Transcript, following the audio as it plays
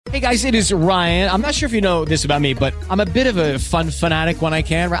Hey guys, it is Ryan. I'm not sure if you know this about me, but I'm a bit of a fun fanatic when I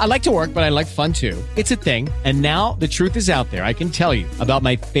can. I like to work, but I like fun too. It's a thing. And now the truth is out there. I can tell you about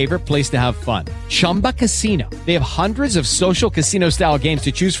my favorite place to have fun. Chumba Casino. They have hundreds of social casino style games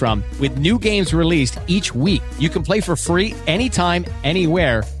to choose from with new games released each week. You can play for free anytime,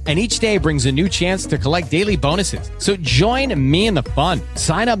 anywhere. And each day brings a new chance to collect daily bonuses. So join me in the fun.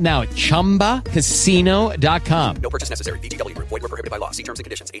 Sign up now at ChumbaCasino.com. No purchase necessary. VGW. Void where prohibited by law. See terms and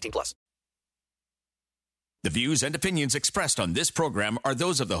conditions. 18+. The views and opinions expressed on this program are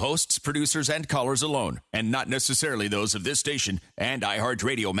those of the hosts, producers, and callers alone, and not necessarily those of this station and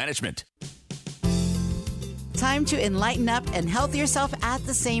iHeartRadio management. Time to enlighten up and health yourself at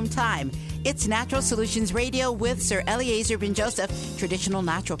the same time. It's Natural Solutions Radio with Sir Eliezer Ben Joseph, traditional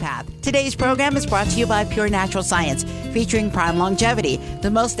naturopath. Today's program is brought to you by Pure Natural Science, featuring Prime Longevity, the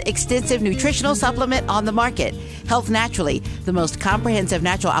most extensive nutritional supplement on the market. Health Naturally, the most comprehensive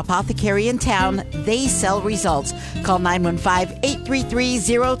natural apothecary in town. They sell results. Call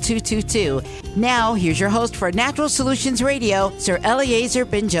 915-833-0222. Now, here's your host for Natural Solutions Radio, Sir Eliezer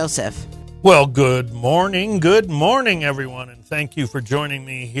Ben Joseph. Well, good morning, everyone, and thank you for joining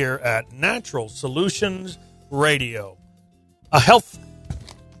me here at Natural Solutions Radio. A health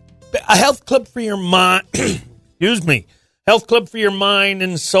club for your mind, excuse me, health club for your mind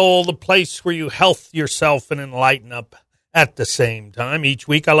and soul, the place where you health yourself and enlighten up at the same time. Each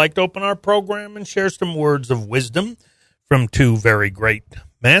week I like to open our program and share some words of wisdom from two very great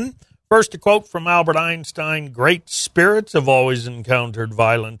men. First, a quote from Albert Einstein: great spirits have always encountered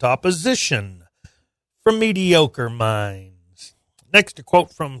violent opposition from mediocre minds. Next, a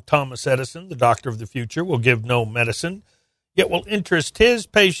quote from Thomas Edison: the doctor of the future will give no medicine, yet will interest his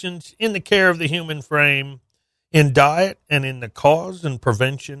patients in the care of the human frame, in diet, and in the cause and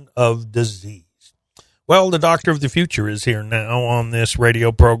prevention of disease. Well, the doctor of the future is here now on this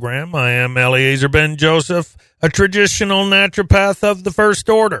radio program. I am Eliezer Ben Joseph, a traditional naturopath of the first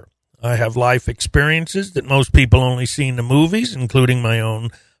order. I have life experiences that most people only see in the movies, including my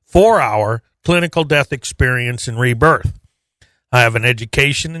own 4-hour clinical death experience and rebirth. I have an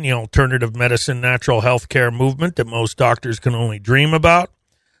education in the alternative medicine natural health care movement that most doctors can only dream about.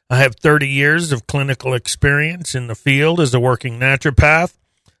 I have 30 years of clinical experience in the field as a working naturopath.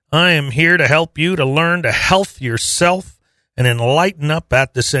 I am here to help you to learn to health yourself and enlighten up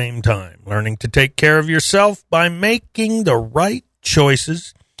at the same time, learning to take care of yourself by making the right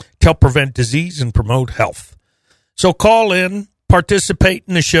choices to help prevent disease and promote health. So call in, participate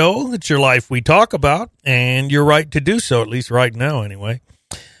in the show. It's your life we talk about, and you're right to do so, at least right now anyway.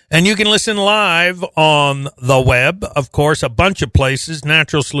 And you can listen live on the web, of course, a bunch of places: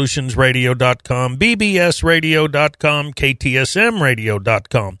 naturalsolutionsradio.com, bbsradio.com,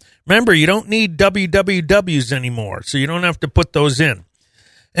 ktsmradio.com. Remember, you don't need wwws anymore, so you don't have to put those in.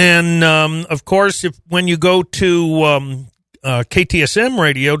 And, of course, when you go to KTSM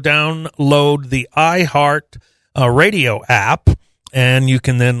Radio, download the iHeart radio app, and you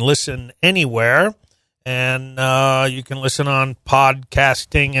can then listen anywhere. And you can listen on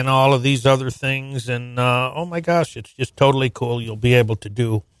podcasting and all of these other things. And, oh, my gosh, it's just totally cool. You'll be able to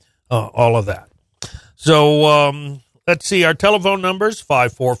do all of that. So let's see. Our telephone numbers,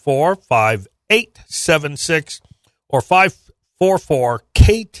 544-5876 or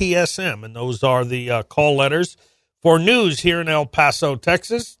 544-KTSM. And those are the call letters for news here in El Paso,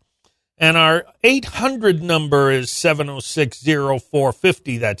 Texas. And our 800 number is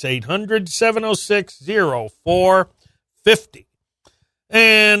 706-0450. That's 800-706-0450.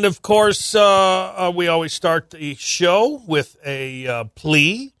 And, of course, we always start the show with a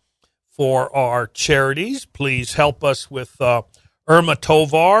plea for our charities. Please help us with Irma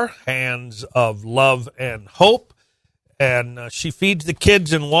Tovar, Hands of Love and Hope. And she feeds the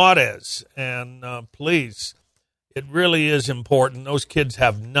kids in Juarez. And please, it really is important. Those kids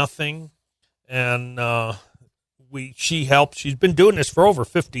have nothing, and she helps. She's been doing this for over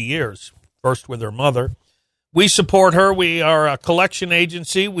 50 years, first with her mother. We support her. We are a collection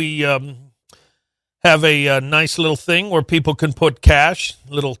agency. We have a nice little thing where people can put cash,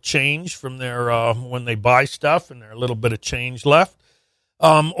 little change from their when they buy stuff, and there's a little bit of change left.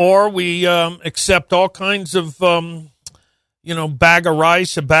 Or we accept all kinds of, bag of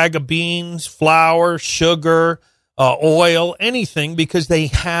rice, a bag of beans, flour, sugar, oil, anything, because they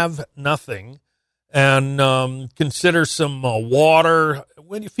have nothing. And consider some water.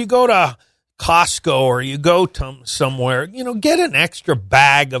 If you go to Costco or you go to somewhere, get an extra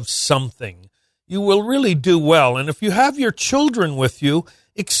bag of something. You will really do well. And if you have your children with you,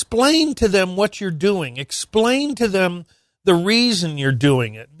 explain to them what you're doing. Explain to them the reason you're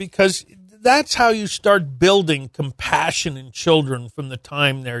doing it, because that's how you start building compassion in children from the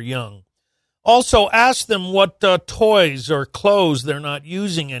time they're young. Also, ask them what toys or clothes they're not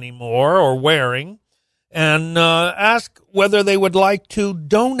using anymore or wearing, and ask whether they would like to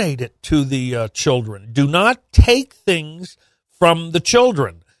donate it to the children. Do not take things from the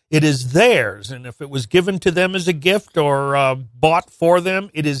children. It is theirs, and if it was given to them as a gift or bought for them,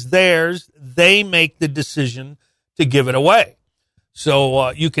 it is theirs. They make the decision to give it away. So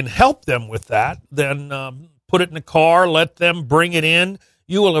you can help them with that. Then put it in the car, let them bring it in.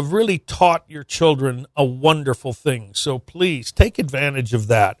 You will have really taught your children a wonderful thing. So please take advantage of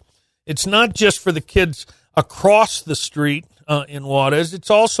that. It's not just for the kids across the street in Juarez. It's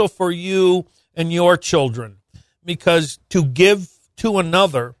also for you and your children, because to give to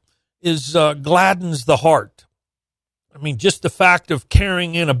another is gladdens the heart. I mean, just the fact of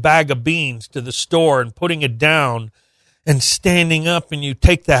carrying in a bag of beans to the store and putting it down and standing up, and you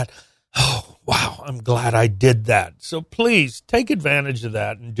take that, oh, wow, I'm glad I did that. So please take advantage of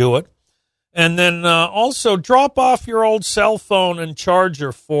that and do it. And then also drop off your old cell phone and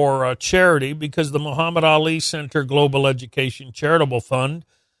charger for charity, because the Muhammad Ali Center Global Education Charitable Fund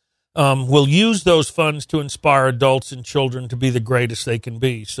will use those funds to inspire adults and children to be the greatest they can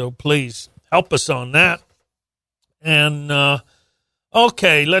be. So please help us on that. And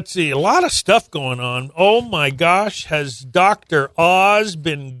okay, let's see. A lot of stuff going on. Oh, my gosh. Has Dr. Oz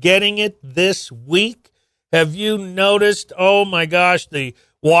been getting it this week? Have you noticed? Oh, my gosh. The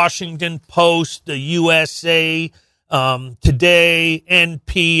Washington Post, the USA Today,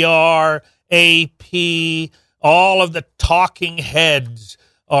 NPR, AP, all of the talking heads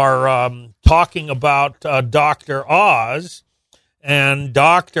are talking about Dr. Oz. And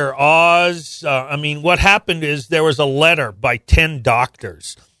Dr. Oz, what happened is there was a letter by 10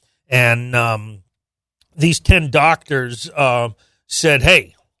 doctors. And these 10 doctors said,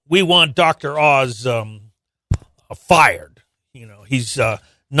 hey, we want Dr. Oz fired. You know, he's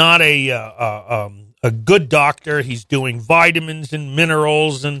not a good doctor. He's doing vitamins and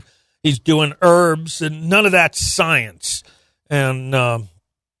minerals, and he's doing herbs, and none of that's science. And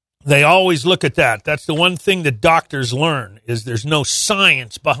they always look at that. That's the one thing that doctors learn, is there's no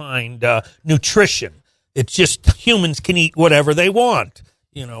science behind nutrition. It's just humans can eat whatever they want.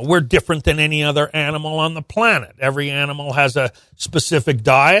 You know, we're different than any other animal on the planet. Every animal has a specific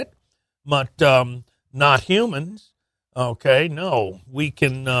diet, but not humans. Okay, no. We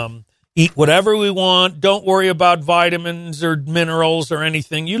can eat whatever we want. Don't worry about vitamins or minerals or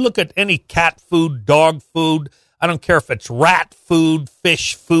anything. You look at any cat food, dog food, I don't care if it's rat food,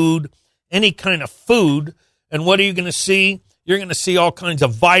 fish food, any kind of food. And what are you going to see? You're going to see all kinds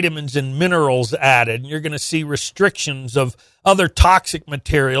of vitamins and minerals added. And you're going to see restrictions of other toxic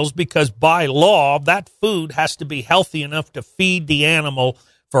materials, because by law, that food has to be healthy enough to feed the animal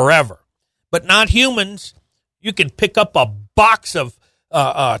forever. But not humans. You can pick up a box of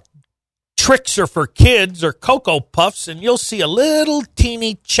Trixer for kids or Cocoa Puffs, and you'll see a little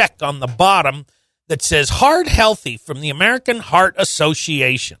teeny check on the bottom that says Heart Healthy from the American Heart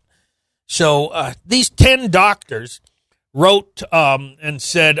Association. So these 10 doctors wrote and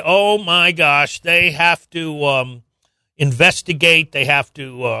said, oh, my gosh, they have to investigate. They have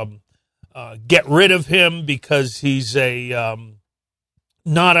to get rid of him because he's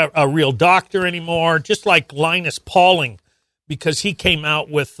not a real doctor anymore, just like Linus Pauling, because he came out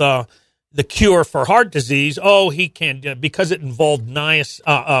with the cure for heart disease. Oh, he can't, because it involved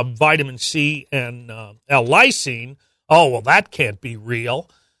vitamin C and L-lysine. Oh, well, that can't be real.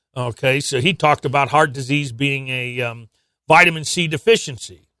 Okay, so he talked about heart disease being a vitamin C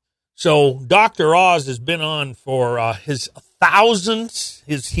deficiency. So Dr. Oz has been on for his thousands.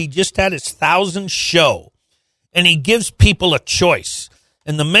 He just had his 1,000th show, and he gives people a choice.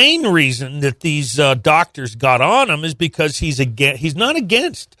 And the main reason that these doctors got on him is because he's not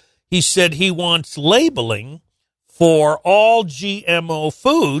against. He said he wants labeling for all GMO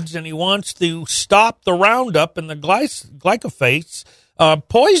foods, and he wants to stop the Roundup and the glyphosate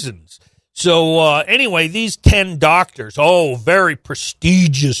poisons. So anyway, these 10 doctors, very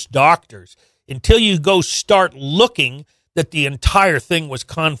prestigious doctors, until you go start looking that the entire thing was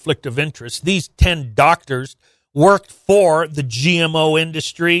conflict of interest. These 10 doctors worked for the GMO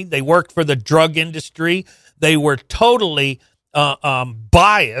industry. They worked for the drug industry. They were totally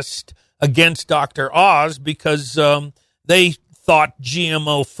biased against Dr. Oz because they thought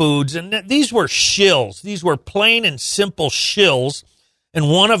GMO foods, and these were shills. These were plain and simple shills, and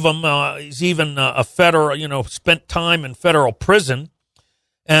one of them is even a federal, spent time in federal prison.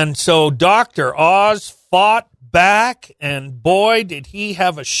 And so Dr. Oz fought back, and boy, did he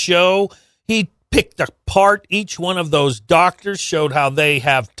have a show. He picked apart each one of those doctors, showed how they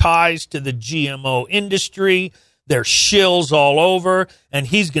have ties to the GMO industry. They're shills all over, and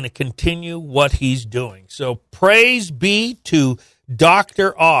he's going to continue what he's doing. So praise be to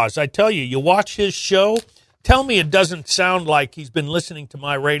Dr. Oz. I tell you, you watch his show, tell me it doesn't sound like he's been listening to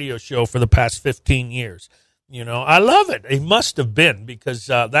my radio show for the past 15 years. You know, I love it. He must have been, because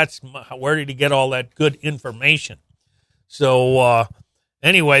where did he get all that good information? So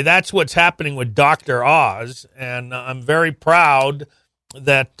anyway, that's what's happening with Dr. Oz, and I'm very proud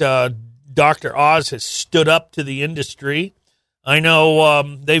that Dr. Oz has stood up to the industry. I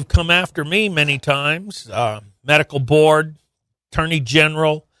know they've come after me many times, medical board, attorney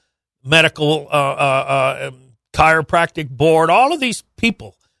general, medical chiropractic board, all of these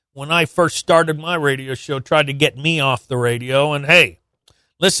people, when I first started my radio show, tried to get me off the radio. And hey,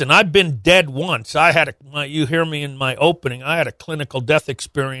 listen, I've been dead once. You hear me in my opening, I had a clinical death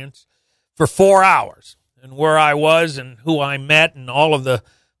experience for 4 hours, and where I was and who I met and all of the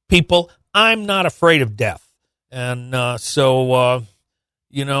people. I'm not afraid of death. And so,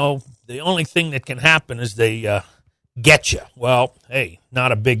 the only thing that can happen is they get you. Well, hey,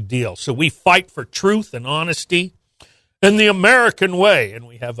 not a big deal. So we fight for truth and honesty in the American way. And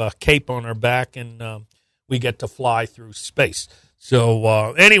we have a cape on our back, and we get to fly through space.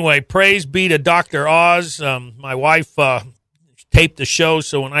 So anyway, praise be to Dr. Oz. My wife taped the show,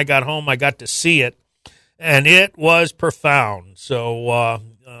 so when I got home, I got to see it. And it was profound. So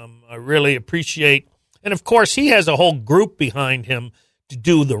I really appreciate, and of course, he has a whole group behind him to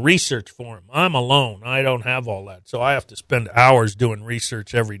do the research for him. I'm alone. I don't have all that. So I have to spend hours doing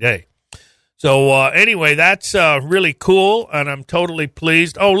research every day. So anyway, that's really cool, and I'm totally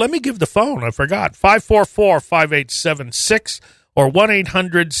pleased. Oh, let me give the phone. I forgot. 544-5876 or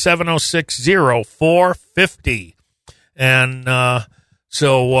 1-800-706-0450. And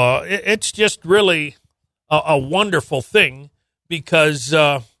so it's just really a wonderful thing, because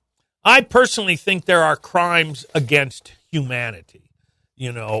I personally think there are crimes against humanity,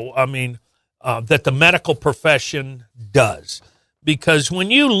 that the medical profession does. Because when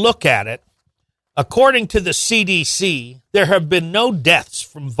you look at it, according to the CDC, there have been no deaths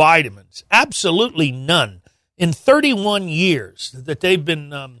from vitamins, absolutely none, in 31 years that they've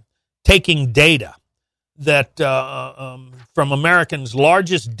been taking data that from Americans'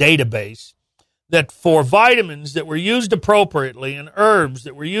 largest database, that for vitamins that were used appropriately and herbs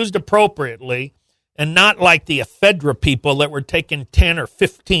that were used appropriately, and not like the ephedra people that were taking 10 or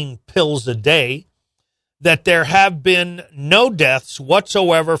 15 pills a day, that there have been no deaths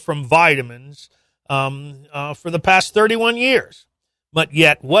whatsoever from vitamins for the past 31 years. But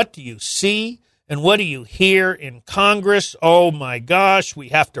yet, what do you see and what do you hear in Congress? Oh, my gosh, we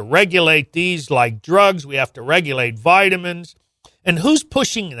have to regulate these like drugs. We have to regulate vitamins. And who's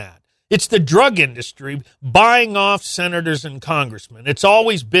pushing that? It's the drug industry buying off senators and congressmen. It's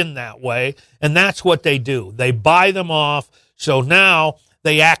always been that way, and that's what they do. They buy them off, so now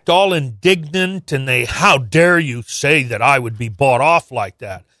they act all indignant, and how dare you say that I would be bought off like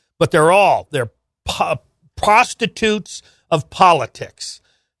that? But they're prostitutes of politics,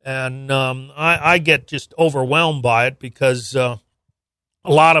 and I get just overwhelmed by it, because a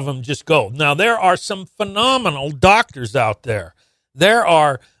lot of them just go. Now, there are some phenomenal doctors out there. There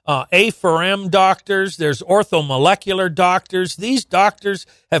are A4M doctors, there's orthomolecular doctors. These doctors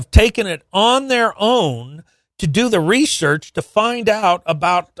have taken it on their own to do the research to find out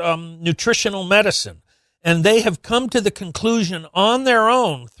about nutritional medicine. And they have come to the conclusion on their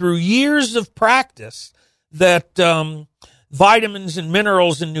own through years of practice that vitamins and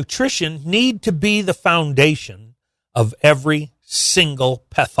minerals and nutrition need to be the foundation of every single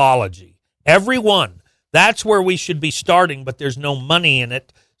pathology. Every one. That's where we should be starting, but there's no money in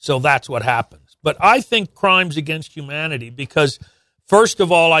it, so that's what happens. But I think crimes against humanity, because, first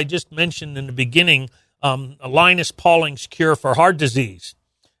of all, I just mentioned in the beginning Linus Pauling's cure for heart disease.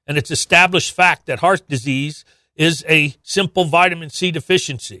 And it's established fact that heart disease is a simple vitamin C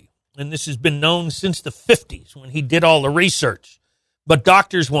deficiency. And this has been known since the 50s when he did all the research. But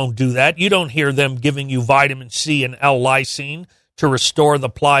doctors won't do that. You don't hear them giving you vitamin C and L-lysine to restore the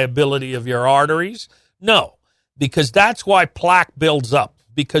pliability of your arteries. No, because that's why plaque builds up,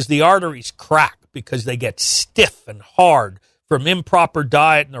 because the arteries crack, because they get stiff and hard from improper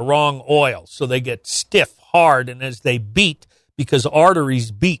diet and the wrong oil. So they get stiff, hard, and as they beat, because arteries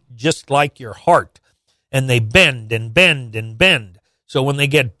beat just like your heart, and they bend and bend and bend. So when they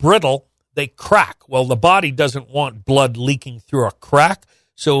get brittle, they crack. Well, the body doesn't want blood leaking through a crack,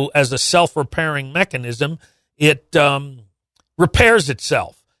 so as a self-repairing mechanism, it repairs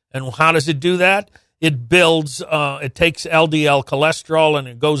itself. And how does it do that? It builds, it takes LDL cholesterol and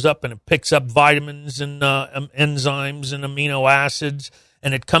it goes up and it picks up vitamins and enzymes and amino acids,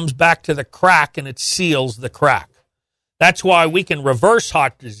 and it comes back to the crack and it seals the crack. That's why we can reverse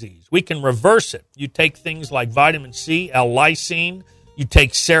heart disease. We can reverse it. You take things like vitamin C, L-lysine, you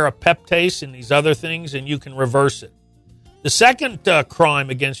take serrapeptase and these other things, and you can reverse it. The second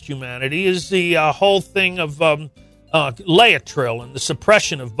crime against humanity is the whole thing of Laetrile and the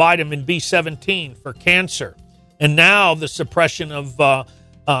suppression of vitamin B17 for cancer, and now the suppression of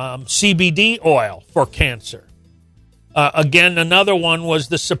CBD oil for cancer. Again, another one was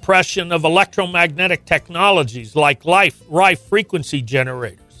the suppression of electromagnetic technologies like Rife frequency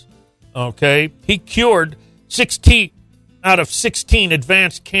generators. Okay, he cured 16 out of 16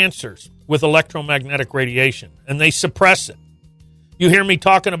 advanced cancers with electromagnetic radiation, and they suppress it. You hear me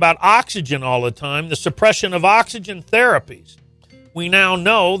talking about oxygen all the time, the suppression of oxygen therapies. We now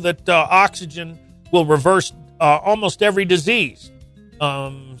know that oxygen will reverse almost every disease.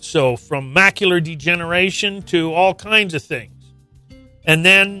 So from macular degeneration to all kinds of things. And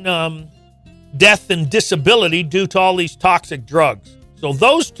then death and disability due to all these toxic drugs. So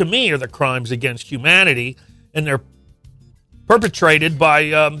those, to me, are the crimes against humanity, and they're perpetrated by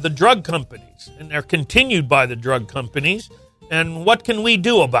the drug companies, and they're continued by the drug companies. And what can we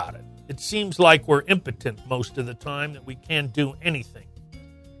do about it? It seems like we're impotent most of the time, that we can't do anything.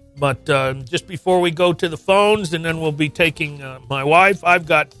 But just before we go to the phones, and then we'll be taking my wife, I've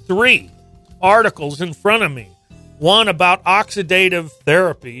got 3 articles in front of me. One about oxidative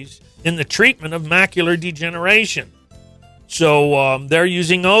therapies in the treatment of macular degeneration. So they're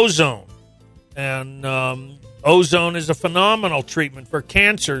using ozone. And ozone is a phenomenal treatment for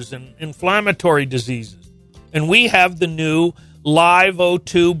cancers and inflammatory diseases. And we have the new Live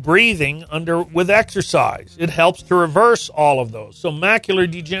O2 breathing with exercise. It helps to reverse all of those. So macular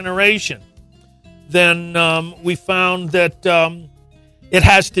degeneration. Then we found that it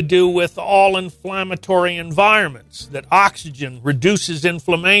has to do with all inflammatory environments, that oxygen reduces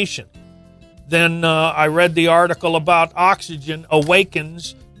inflammation. Then I read the article about oxygen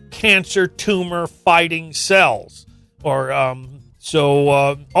awakens cancer tumor fighting cells.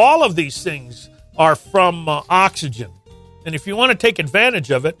 So all of these things are from oxygen. And if you want to take advantage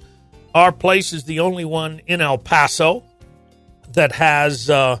of it, our place is the only one in El Paso that has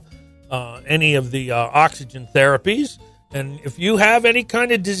any of the oxygen therapies. And if you have any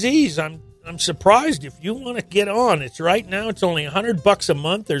kind of disease, I'm surprised if you want to get on. It's right now, it's only $100 a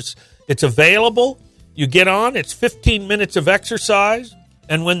month. It's available. You get on, it's 15 minutes of exercise.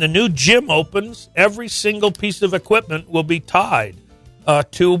 And when the new gym opens, every single piece of equipment will be tied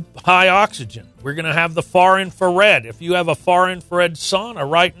to high oxygen. We're going to have the far infrared. If you have a far infrared sauna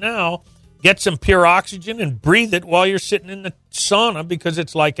right now, get some pure oxygen and breathe it while you're sitting in the sauna, because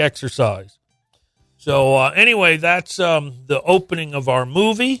it's like exercise. So anyway, that's the opening of our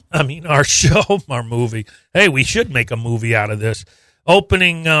show, our movie. Hey, we should make a movie out of this.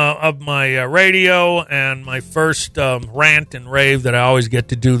 Opening of my radio and my first rant and rave that I always get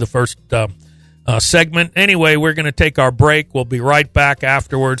to do the first segment. Anyway, we're going to take our break. We'll be right back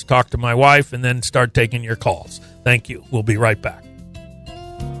afterwards, talk to my wife, and then start taking your calls. Thank you. We'll be right back.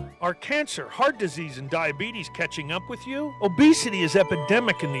 Are cancer, heart disease, and diabetes catching up with you? Obesity is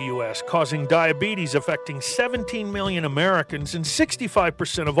epidemic in the U.S., causing diabetes affecting 17 million Americans, and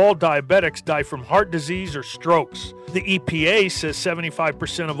 65% of all diabetics die from heart disease or strokes. The EPA says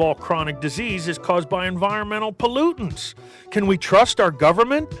 75% of all chronic disease is caused by environmental pollutants. Can we trust our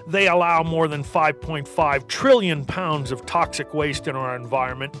government? They allow more than 5.5 trillion pounds of toxic waste in our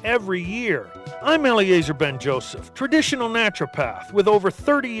environment every year. I'm Eliezer Ben-Joseph, traditional naturopath with over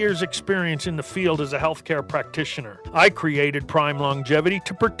 30 years experience in the field as a healthcare practitioner. I created Prime Longevity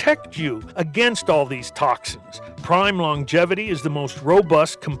to protect you against all these toxins. Prime Longevity is the most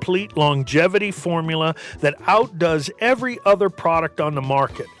robust, complete longevity formula that outdoes every other product on the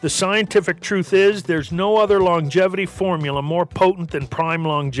market. The scientific truth is there's no other longevity formula more potent than Prime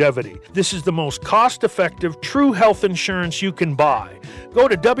Longevity. This is the most cost-effective, true health insurance you can buy. Go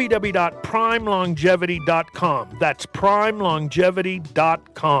to www.primelongevity.com. That's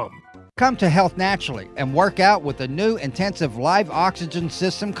primelongevity.com. Come to Health Naturally and work out with the new intensive live oxygen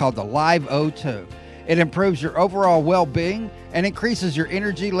system called the Live O2. It improves your overall well-being and increases your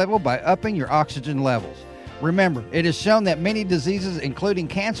energy level by upping your oxygen levels. Remember, it is shown that many diseases, including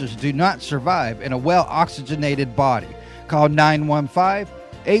cancers, do not survive in a well-oxygenated body. Call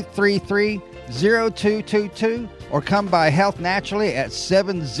 915-833-0222 or come by Health Naturally at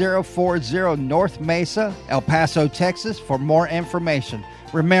 7040 North Mesa, El Paso, Texas for more information.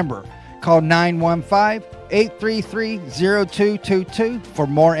 Remember, call 915-833-0222 for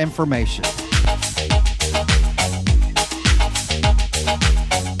more information.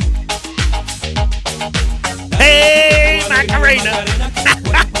 Macarena.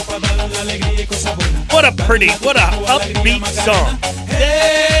 What a upbeat song.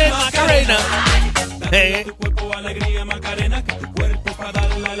 Hey, Macarena. Hey.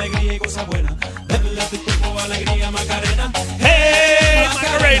 Hey,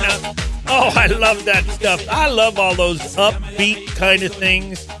 Macarena. Oh, I love that stuff. I love all those upbeat kind of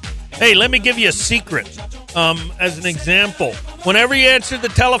things. Hey, let me give you a secret. As an example, whenever you answer the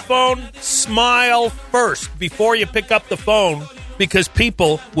telephone, smile first before you pick up the phone, because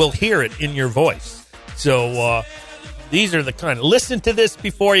people will hear it in your voice. So these are the kind of, listen to this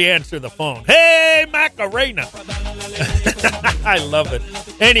before you answer the phone. Hey, Macarena. I love it.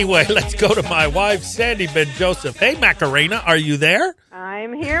 Anyway, let's go to my wife, Sandy Ben Joseph. Hey, Macarena, are you there?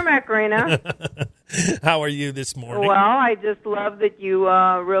 I'm here, Macarena. How are you this morning? Well, I just love that you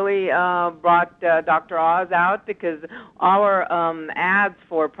really brought Dr. Oz out, because our ads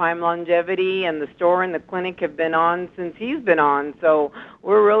for Prime Longevity and the store and the clinic have been on since he's been on. So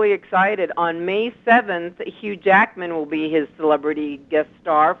we're really excited. On May 7th, Hugh Jackman will be his celebrity guest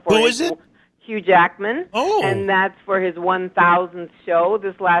star. Who is it? Hugh Jackman. Oh. And that's for his 1,000th show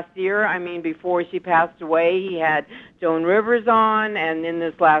this last year. I mean, before she passed away, he had Joan Rivers on, and in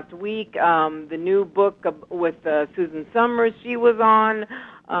this last week, the new book with Susan Summers, she was on.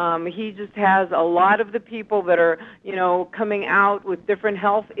 He just has a lot of the people that are, coming out with different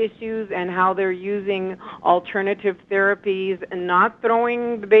health issues and how they're using alternative therapies and not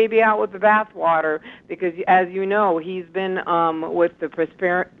throwing the baby out with the bathwater, because, as you know, he's been with the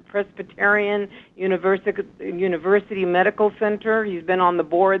Presbyterian University Medical Center. He's been on the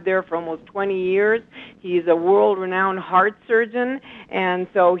board there for almost 20 years. He's a world-renowned heart surgeon, and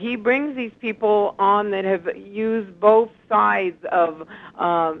so he brings these people on that have used both sides of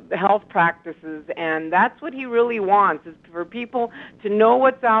health practices, and that's what he really wants, is for people to know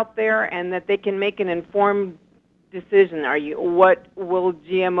what's out there and that they can make an informed decision. What will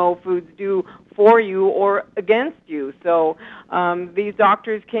GMO foods do for you or against you? So these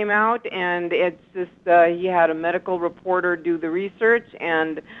doctors came out, and it's just he had a medical reporter do the research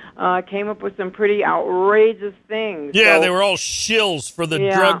and came up with some pretty outrageous things. Yeah, so, they were all shills for the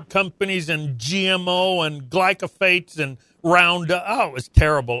drug companies and GMO and glycophates and Roundup. Oh, it was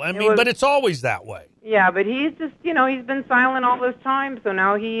terrible. I mean, but it's always that way. Yeah, but he's just, he's been silent all this time, so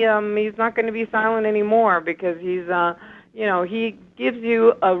now he's not going to be silent anymore, because he's, he gives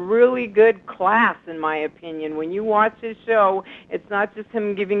you a really good class, in my opinion. When you watch his show, it's not just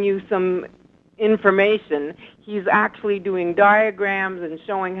him giving you some information. He's actually doing diagrams and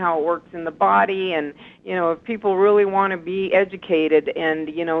showing how it works in the body, and, if people really want to be educated and,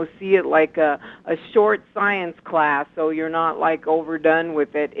 see it like a short science class, so you're not, overdone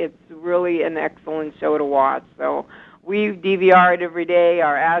with it, it's really an excellent show to watch. So we DVR it every day.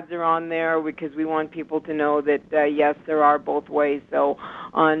 Our ads are on there because we want people to know that, yes, there are both ways. So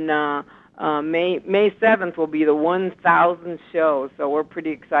on May 7th will be the 1,000th show, so we're pretty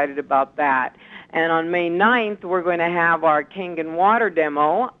excited about that. And on May 9th, we're going to have our Kangen Water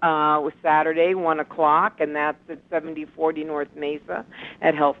demo Saturday, 1 o'clock, and that's at 7040 North Mesa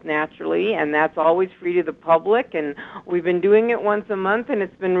at Health Naturally, and that's always free to the public, and we've been doing it once a month, and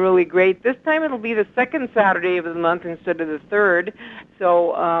it's been really great. This time it'll be the second Saturday of the month instead of the third,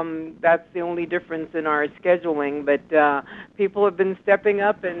 so that's the only difference in our scheduling, but people have been stepping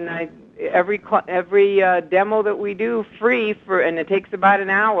up, and every demo that we do free and it takes about an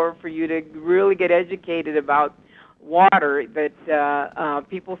hour for you to really get educated about water, that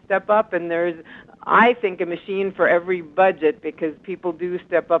people step up, and there's, I think, a machine for every budget, because people do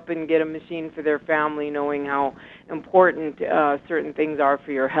step up and get a machine for their family, knowing how important certain things are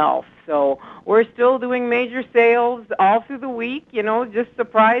for your health. So we're still doing major sales all through the week, just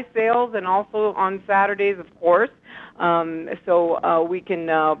surprise sales, and also on Saturdays, of course. So we can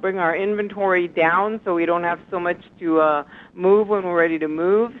bring our inventory down so we don't have so much to move when we're ready to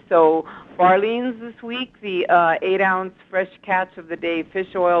move. So Barleans this week, the 8-ounce fresh catch of the day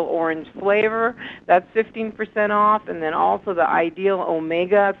fish oil orange flavor, that's 15% off. And then also the Ideal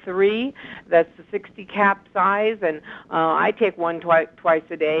Omega-3, that's the 60 cap size. And I take one twice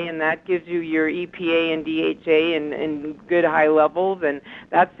a day, and that gives you your EPA and DHA in good high levels, and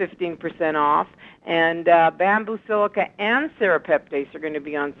that's 15% off. And bamboo silica and serapeptase are going to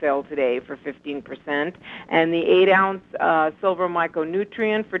be on sale today for 15%. And the 8-ounce silver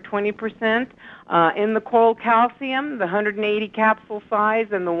micronutrient for 20%. In the coral calcium, the 180 capsule size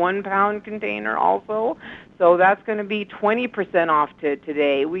and the 1-pound container also. So that's going to be 20% off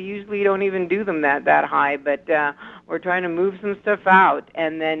today. We usually don't even do them that high, but we're trying to move some stuff out.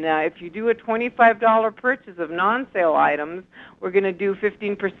 And then if you do a $25 purchase of non-sale items, we're going to do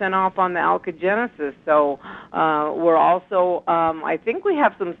 15% off on the Alkagenesis. So we're also, I think we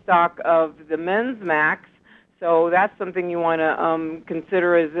have some stock of the Men's Max. So that's something you want to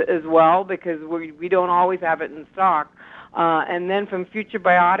consider as well, because we don't always have it in stock. And then from Future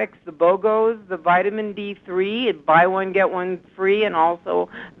Biotics, the BOGOs, the vitamin D3, buy one, get one free, and also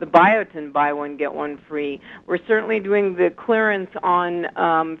the Biotin, buy one, get one free. We're certainly doing the clearance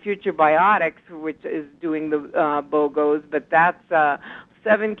on Future Biotics, which is doing the BOGOs, but that's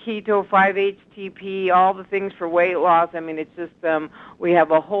 7 keto, 5 HTP, all the things for weight loss. I mean, it's just we have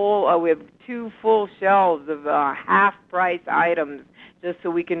we have 2 full shelves of half-price items just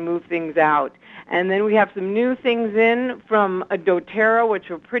so we can move things out. And then we have some new things in from doTERRA, which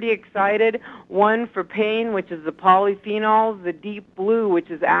we're pretty excited. One for pain, which is the polyphenols, the Deep Blue,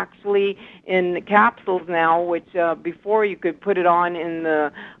 which is actually in capsules now, which before you could put it on in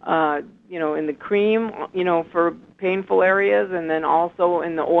the in the cream, for painful areas, and then also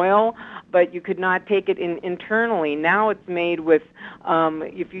in the oil, but you could not take it internally. Now it's made with,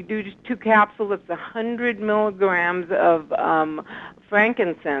 if you do just 2 capsules, it's 100 milligrams of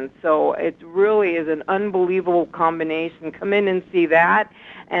frankincense. So it really is an unbelievable combination. Come in and see that.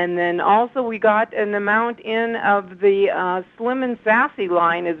 And then also we got an amount in of the Slim and Sassy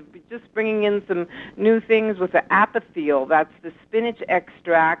line is just bringing in some new things with the apithel. That's the spinach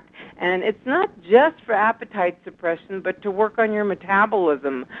extract. And it's not just for appetite suppression, but to work on your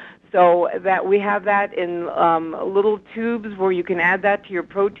metabolism. So that we have that in little tubes where you can add that to your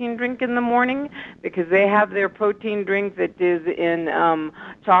protein drink in the morning, because they have their protein drink that is in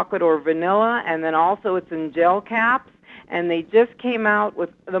chocolate or vanilla, and then also it's in gel caps. And they just came out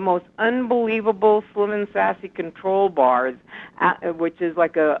with the most unbelievable Slim and Sassy control bars, which is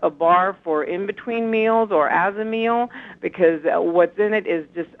like a bar for in-between meals or as a meal, because what's in it is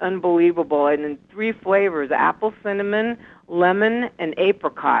just unbelievable. And in 3 flavors, apple, cinnamon, lemon, and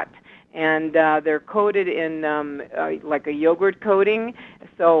apricot. And they're coated in like a yogurt coating.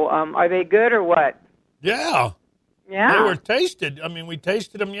 So are they good or what? Yeah. Yeah. They were tasted. I mean, we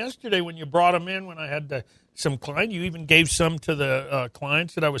tasted them yesterday when you brought them in when I had some clients. You even gave some to the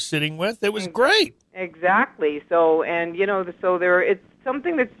clients that I was sitting with. It was great. Exactly. So, and, it's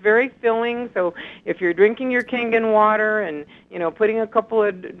something that's very filling. So if you're drinking your Kangen water and, putting a couple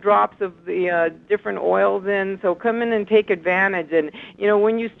of drops of the different oils in, so come in and take advantage. And,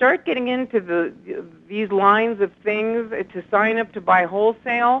 when you start getting into these lines of things, to sign up to buy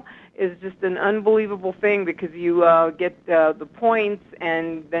wholesale is just an unbelievable thing, because you get the points,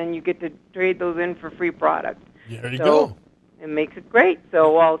 and then you get to trade those in for free products. There you go. It makes it great.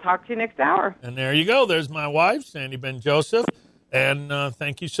 So I'll talk to you next hour. And there you go. There's my wife, Sandy Ben Joseph. And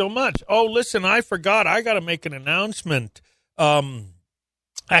thank you so much. Oh, listen, I forgot. I got to make an announcement.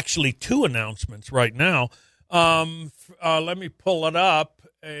 Actually, 2 announcements right now. Let me pull it up.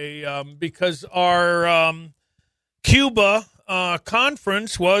 Because our Cuba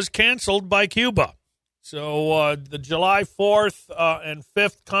conference was canceled by Cuba. So the July 4th and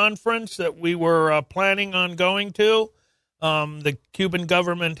 5th conference that we were planning on going to, the Cuban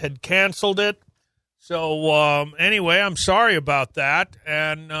government had canceled it. So anyway, I'm sorry about that.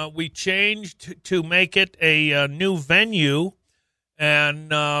 And we changed to make it a new venue. And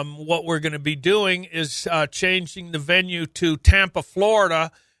what we're going to be doing is changing the venue to Tampa,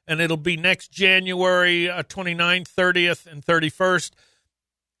 Florida. And it'll be next January 29th, 30th, and 31st.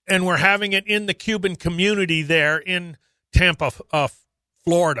 And we're having it in the Cuban community there in Tampa,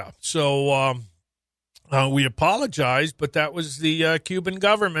 Florida. So we apologize, but that was the Cuban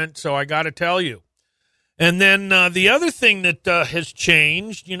government, so I got to tell you. And then the other thing that has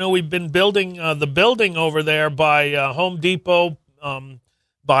changed, we've been building the building over there by Home Depot,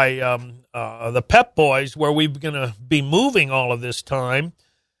 by the Pep Boys, where we're going to be moving all of this time.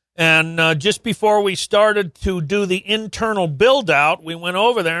 And just before we started to do the internal build-out, we went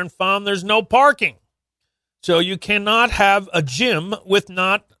over there and found there's no parking. So you cannot have a gym with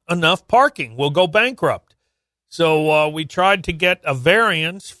not enough parking. We'll go bankrupt. So we tried to get a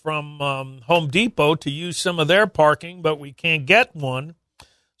variance from Home Depot to use some of their parking, but we can't get one.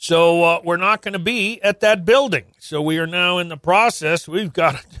 So we're not going to be at that building. So we are now in the process.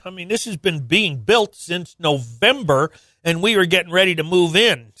 This has been being built since November, and we are getting ready to move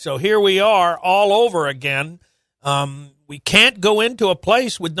in. So here we are all over again. We can't go into a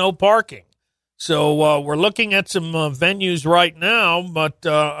place with no parking. So we're looking at some venues right now, but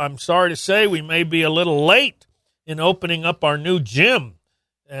I'm sorry to say we may be a little late in opening up our new gym.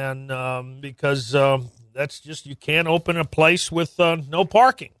 And because That's just, you can't open a place with no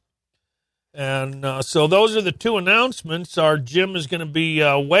parking. And so those are the two announcements. Our gym is going to be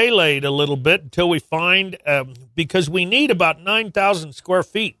waylaid a little bit until we find, because we need about 9,000 square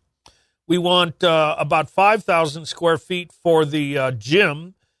feet. We want about 5,000 square feet for the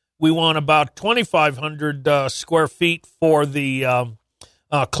gym. We want about 2,500 square feet for the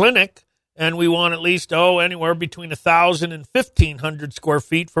clinic. And we want at least, anywhere between 1,000 and 1,500 square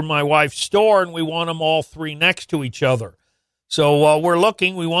feet for my wife's store. And we want them all three next to each other. So we're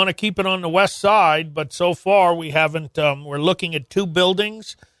looking. We want to keep it on the west side, but so far we haven't. We're looking at two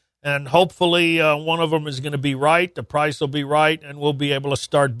buildings, and hopefully one of them is going to be right. The price will be right, and we'll be able to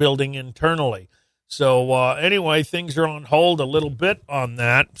start building internally. So anyway, things are on hold a little bit on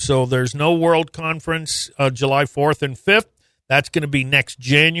that. So there's no World Conference July 4th and 5th. That's going to be next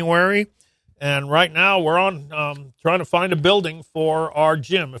January. And right now we're on trying to find a building for our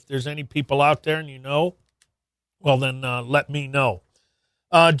gym. If there's any people out there and you know, well, then let me know.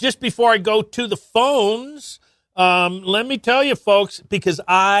 Just before I go to the phones, let me tell you, folks, because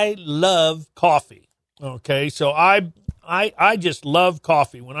I love coffee. Okay, so I just love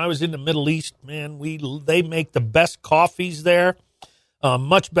coffee. When I was in the Middle East, man, they make the best coffees there,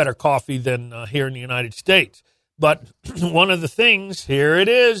 much better coffee than here in the United States. But one of the things, here it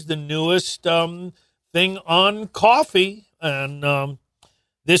is, the newest thing on coffee, and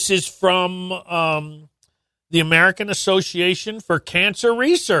this is from the American Association for Cancer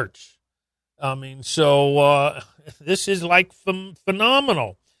Research. I mean, so this is like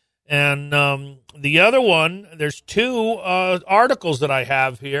phenomenal. And the other one, there's two articles that I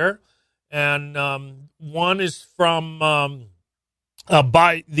have here. And one is from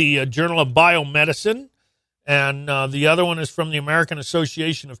the Journal of Biomedicine. And the other one is from the American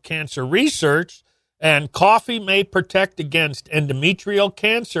Association of Cancer Research. And coffee may protect against endometrial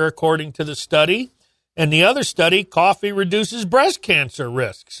cancer, according to the study. And the other study, coffee reduces breast cancer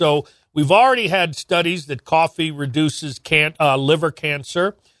risk. So we've already had studies that coffee reduces liver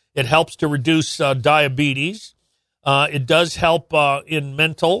cancer. It helps to reduce diabetes. It does help in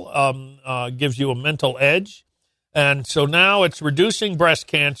mental, gives you a mental edge. And so now it's reducing breast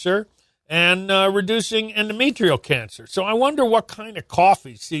cancer and reducing endometrial cancer. So I wonder what kind of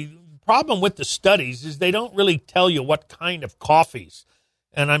coffee. See, the problem with the studies is they don't really tell you what kind of coffees.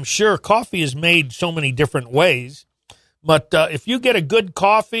 And I'm sure coffee is made so many different ways. But if you get a good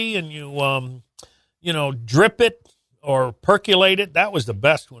coffee and you, drip it or percolate it, that was the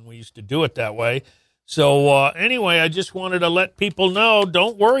best when we used to do it that way. So anyway, I just wanted to let people know,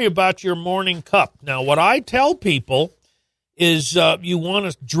 don't worry about your morning cup. Now, what I tell people is you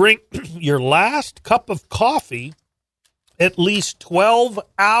want to drink your last cup of coffee at least 12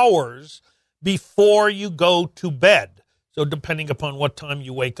 hours before you go to bed. So depending upon what time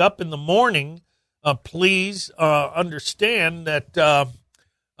you wake up in the morning, please understand that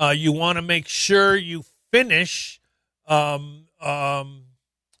you want to make sure you finish. You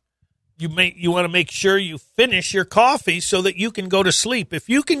want to make sure you finish your coffee so that you can go to sleep. If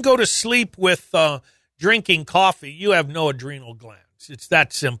you can go to sleep with drinking coffee, you have no adrenal glands. It's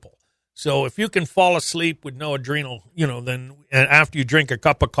that simple. So if you can fall asleep with no adrenal, then after you drink a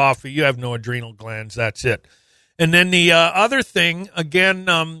cup of coffee, you have no adrenal glands. That's it. And then the other thing, again,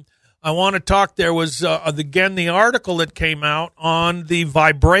 I want to talk, there was, again, the article that came out on the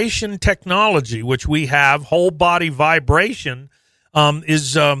vibration technology, which we have, whole body vibration,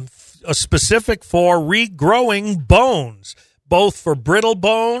 is specific for regrowing bones, both for brittle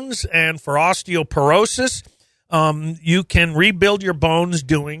bones and for osteoporosis. You can rebuild your bones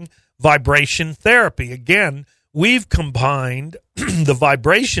doing vibration therapy. Again, we've combined the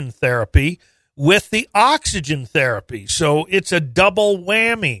vibration therapy with the oxygen therapy. So it's a double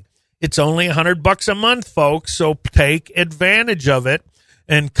whammy. It's only $100 a month, folks. So take advantage of it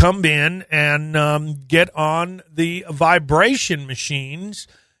and come in and get on the vibration machines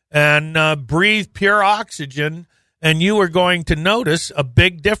and breathe pure oxygen, and you are going to notice a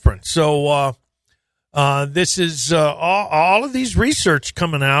big difference. So this is all of these research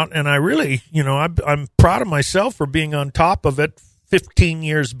coming out, and I really, I'm proud of myself for being on top of it 15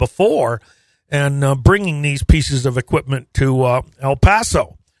 years before and bringing these pieces of equipment to El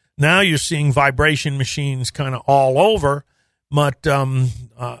Paso. Now you're seeing vibration machines kind of all over, but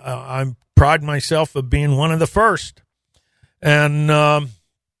I pride myself of being one of the first. And, oh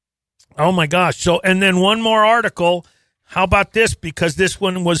my gosh. So, and then one more article. How about this? Because this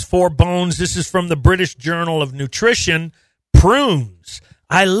one was for bones. This is from the British Journal of Nutrition. Prunes.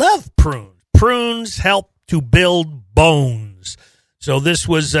 I love prunes. Prunes help to build bones. So this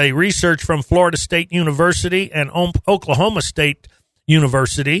was a research from Florida State University and Oklahoma State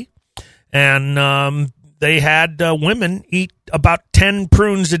University. And they had women eat about 10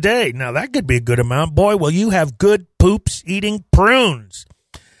 prunes a day. Now, that could be a good amount. Boy, will you have good poops eating prunes.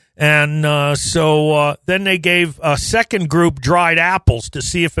 And so then they gave a second group dried apples to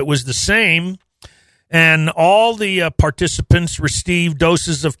see if it was the same. And all the participants received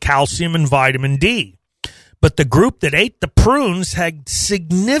doses of calcium and vitamin D. But the group that ate the prunes had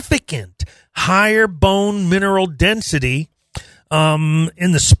significant higher bone mineral density in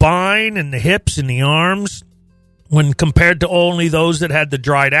the spine and the hips and the arms when compared to only those that had the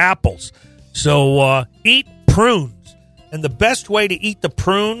dried apples. So eat prunes. And the best way to eat the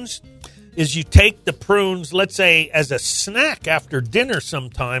prunes is you take the prunes, let's say, as a snack after dinner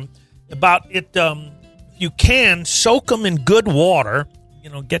sometime. If you can, soak them in good water.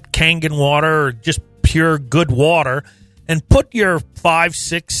 Get Kangen water or just pure good water, and put your 5,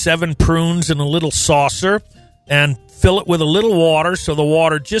 6, 7 prunes in a little saucer and fill it with a little water so the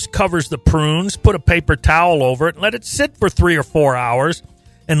water just covers the prunes. Put a paper towel over it and let it sit for 3 or 4 hours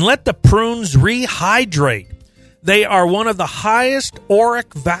and let the prunes rehydrate. They are one of the highest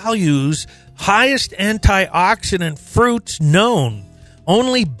auric values, highest antioxidant fruits known.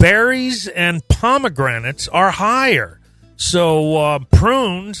 Only berries and pomegranates are higher. So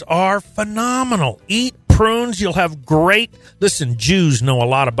prunes are phenomenal. Eat prunes. You'll have great... Listen, Jews know a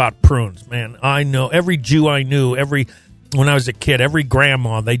lot about prunes, man. I know every Jew I knew, when I was a kid, every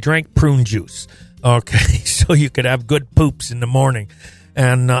grandma, they drank prune juice. Okay, so you could have good poops in the morning.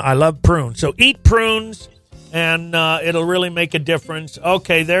 And I love prunes. So eat prunes, and it'll really make a difference.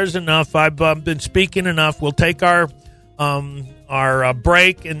 Okay, there's enough. I've been speaking enough. We'll take our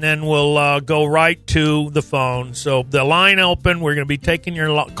break, and then we'll go right to the phone. So the line open. We're going to be taking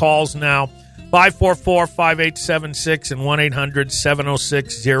your calls now. 544-5876 and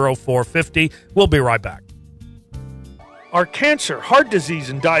 1-800-706-0450. We'll be right back. Are cancer, heart disease,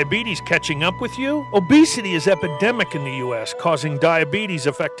 and diabetes catching up with you? Obesity is epidemic in the U.S., causing diabetes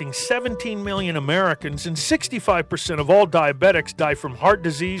affecting 17 million Americans, and 65% of all diabetics die from heart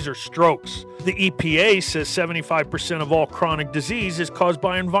disease or strokes. The EPA says 75% of all chronic disease is caused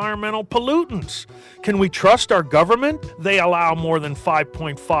by environmental pollutants. Can we trust our government? They allow more than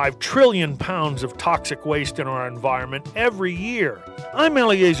 5.5 trillion pounds of toxic waste in our environment every year. I'm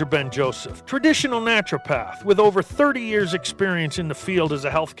Eliezer Ben-Joseph, traditional naturopath with over 30 years experience in the field as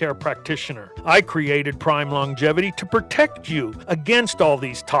a healthcare practitioner. I created Prime Longevity to protect you against all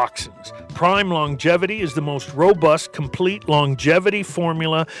these toxins. Prime Longevity is the most robust, complete longevity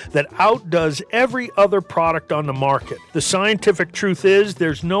formula that outdoes every other product on the market. The scientific truth is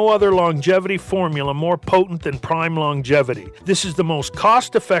there's no other longevity formula more potent than Prime Longevity. This is the most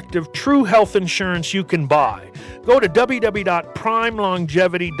cost-effective, true health insurance you can buy. Go to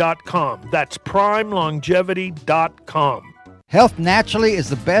www.primelongevity.com. That's primelongevity.com. Health Naturally is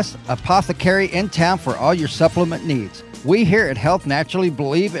the best apothecary in town for all your supplement needs. We here at Health Naturally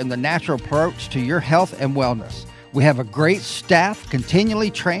believe in the natural approach to your health and wellness. We have a great staff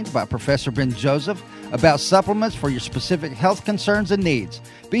continually trained by Professor Ben Joseph about supplements for your specific health concerns and needs.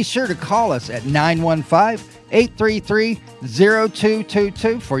 Be sure to call us at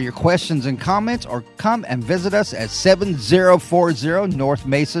 915-833-0222 for your questions and comments, or come and visit us at 7040 North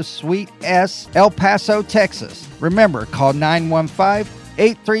Mesa Suite S, El Paso, Texas. Remember, call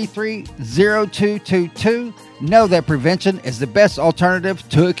 915-833-0222. Know that prevention is the best alternative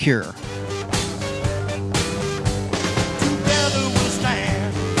to a cure.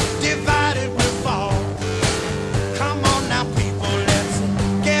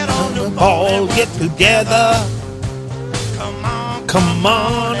 All get together. Come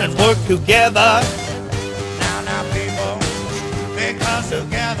on and work together. Now, people, because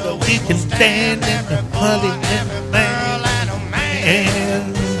together we can stand every bully, every girl and a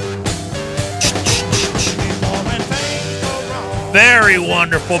man. Very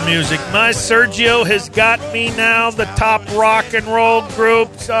wonderful music. My Sergio has got me now. The top rock and roll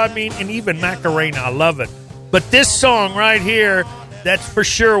groups. I mean, and even Macarena. I love it. But this song right here, that's for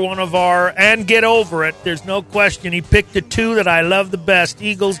sure one of our, and Get Over It. There's no question. He picked the two that I love the best.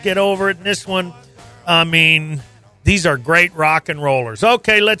 Eagles, Get Over It. And this one, I mean, these are great rock and rollers.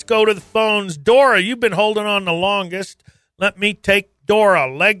 Okay, let's go to the phones. Dora, you've been holding on the longest. Let me take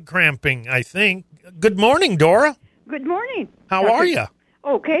Dora. Leg cramping, I think. Good morning, Dora. Good morning. How are you?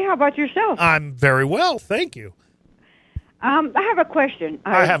 Okay, how about yourself? I'm very well, thank you. I have a question.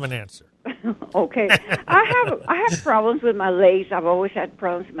 I have an answer. Okay. I have problems with my legs. I've always had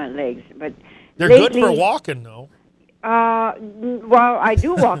problems with my legs, but they're lately, good for walking, though. Well, I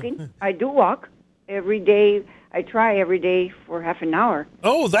do walking. I do walk every day. I try every day for half an hour.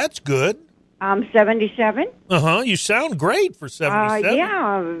 Oh, that's good. I'm 77. You sound great for 77.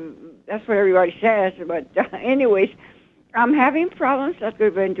 Yeah. That's what everybody says. But anyways, I'm having problems, Dr.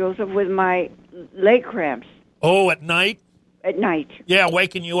 Ben Joseph, with my leg cramps. Oh, at night? At night. Yeah,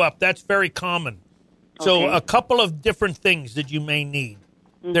 waking you up. That's very common. So a couple of different things that you may need.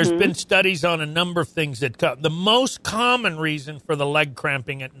 There's been studies on a number of things that the most common reason for the leg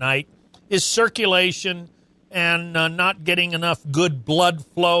cramping at night is circulation and not getting enough good blood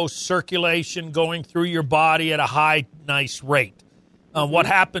flow, circulation going through your body at a high, nice rate. What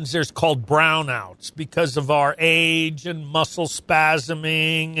happens there's called brownouts because of our age and muscle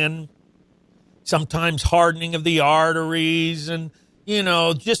spasming and sometimes hardening of the arteries and,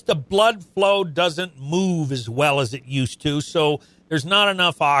 just the blood flow doesn't move as well as it used to. So there's not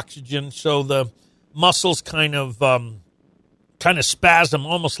enough oxygen. So the muscles kind of spasm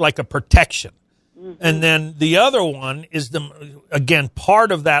almost like a protection. And then the other one is,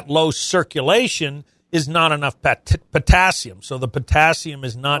 part of that low circulation is not enough potassium. So the potassium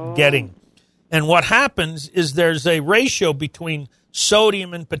is not getting. And what happens is there's a ratio between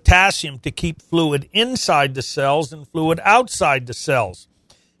sodium and potassium to keep fluid inside the cells and fluid outside the cells.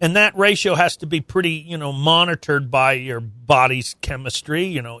 And that ratio has to be pretty, monitored by your body's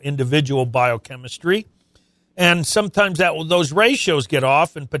chemistry, individual biochemistry. And sometimes those ratios get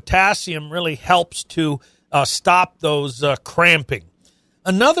off, and potassium really helps to stop those cramping.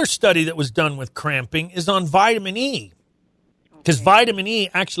 Another study that was done with cramping is on vitamin E, because vitamin E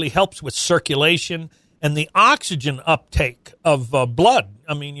actually helps with circulation and the oxygen uptake of blood.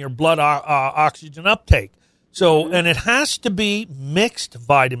 Your blood oxygen uptake. So, and it has to be mixed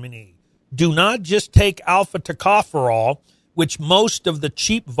vitamin E. Do not just take alpha tocopherol, which most of the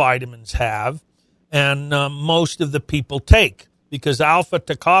cheap vitamins have, and most of the people take, because alpha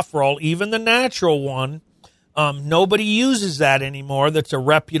tocopherol, even the natural one, nobody uses that anymore. That's a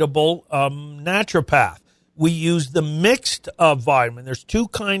reputable naturopath. We use the mixed vitamin. There's two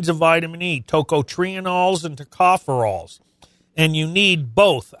kinds of vitamin E, tocotrienols and tocopherols. And you need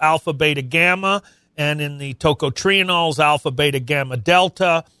both alpha, beta, gamma, and in the tocotrienols, alpha, beta, gamma,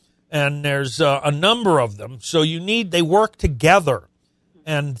 delta. And there's a number of them. So they work together.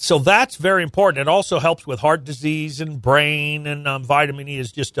 And so that's very important. It also helps with heart disease and brain, and vitamin E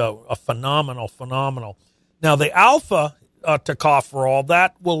is just a phenomenal. Now, the alpha tocopherol,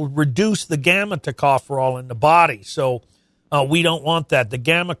 that will reduce the gamma tocopherol in the body. So we don't want that. The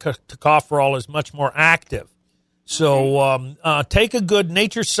gamma tocopherol is much more active. So take a good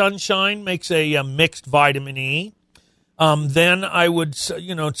Nature Sunshine, makes a mixed vitamin E. Then I would,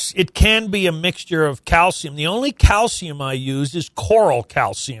 it can be a mixture of calcium. The only calcium I use is coral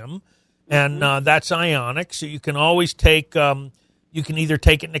calcium, and that's ionic. So you can always take, you can either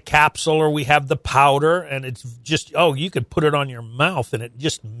take it in a capsule or we have the powder, and it's just, you could put it on your mouth and it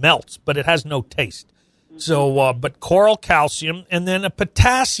just melts, but it has no taste. So, but coral calcium, and then a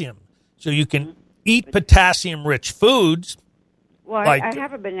potassium. So you can eat potassium-rich foods. Well, like, I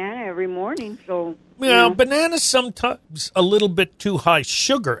have a banana every morning, so... Bananas sometimes a little bit too high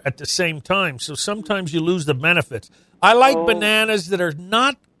sugar at the same time, so sometimes you lose the benefits. I like bananas that are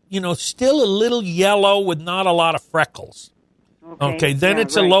not, still a little yellow with not a lot of freckles. Okay, then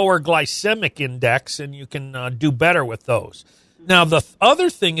it's a lower glycemic index, and you can do better with those. Now, the other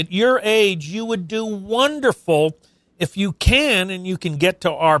thing, at your age, you would do wonderful if you can, and you can get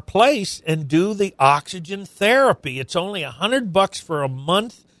to our place and do the oxygen therapy. It's only $100 for a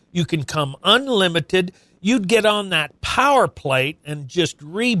month. You can come unlimited. You'd get on that power plate and just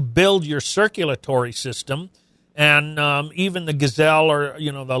rebuild your circulatory system, and even the Gazelle or,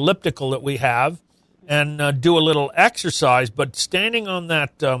 the elliptical that we have, and do a little exercise. But standing on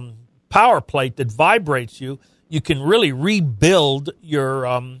that power plate that vibrates you can really rebuild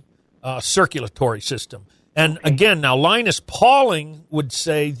your circulatory system. And again, now Linus Pauling would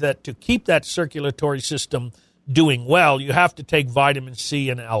say that to keep that circulatory system doing well, you have to take vitamin C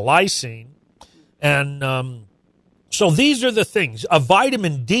and L-lysine. And so these are the things. A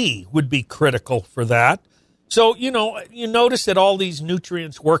vitamin D would be critical for that. So, you notice that all these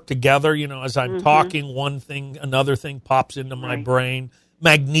nutrients work together. As I'm talking, one thing, another thing pops into my brain.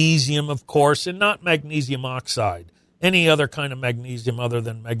 Magnesium, of course, and not magnesium oxide. Any other kind of magnesium other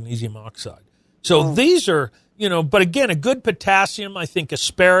than magnesium oxide. So these are, but again, a good potassium, I think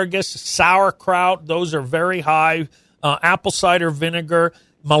asparagus, sauerkraut, those are very high. Apple cider vinegar.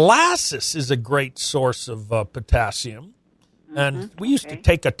 Molasses is a great source of potassium. And we used to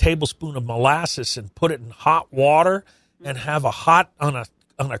take a tablespoon of molasses and put it in hot water and have on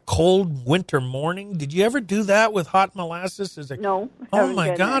a cold winter morning. Did you ever do that with hot molasses? No. Oh,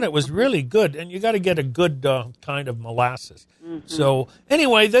 my God, it was really good. And you got to get a good kind of molasses. So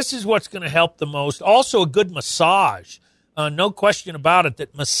anyway, this is what's going to help the most. Also, a good massage. no question about it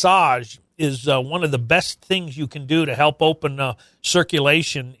that massage is one of the best things you can do to help open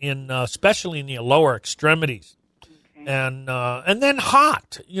circulation especially in the lower extremities. Okay. And then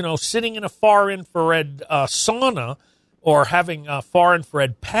hot, sitting in a far infrared sauna or having a far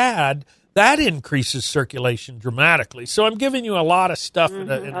infrared pad, that increases circulation dramatically. So I'm giving you a lot of stuff in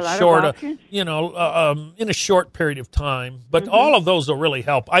a short period of time. But all of those will really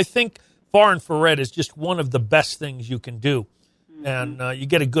help. I think far infrared is just one of the best things you can do. And you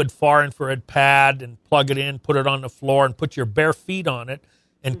get a good far infrared pad and plug it in, put it on the floor, and put your bare feet on it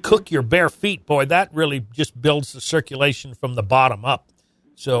and cook your bare feet. Boy, that really just builds the circulation from the bottom up.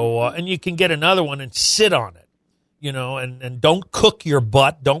 So, and you can get another one and sit on it, and don't cook your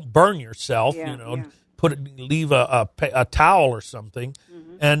butt. Don't burn yourself, leave a towel or something.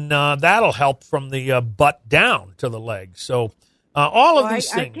 And that'll help from the butt down to the legs. So all of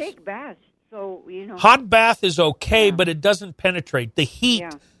these things. I take baths. So, hot bath is okay, but it doesn't penetrate. The heat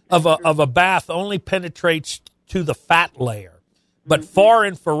of a bath only penetrates to the fat layer. But far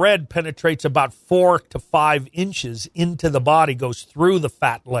infrared penetrates about 4 to 5 inches into the body, goes through the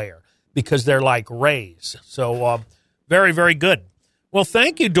fat layer because they're like rays. So very, very good. Well,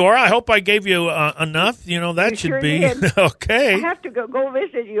 thank you, Dora. I hope I gave you enough. That should be did. Okay. I have to go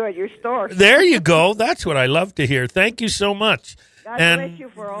visit you at your store. There you go. That's what I love to hear. Thank you so much. God bless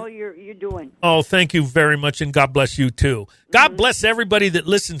you for all you're doing. Oh, thank you very much, and God bless you, too. God bless everybody that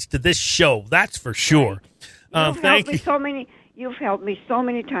listens to this show. That's for sure. Thank you. You've helped me so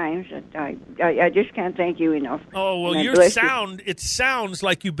many times that I just can't thank you enough. Oh, well, it sounds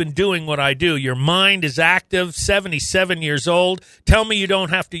like you've been doing what I do. Your mind is active, 77 years old. Tell me you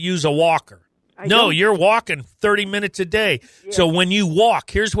don't have to use a walker. You're walking 30 minutes a day. Yeah. So when you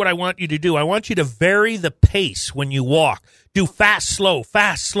walk, here's what I want you to do. I want you to vary the pace when you walk. Do fast, slow,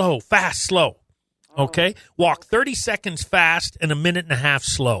 fast, slow, fast, slow. Okay? Walk 30 seconds fast and a minute and a half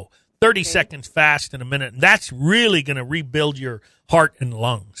slow. 30 seconds fast and a minute. And that's really going to rebuild your heart and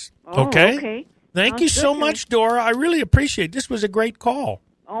lungs. Okay? Thank you so much, Dora. I really appreciate it. This was a great call.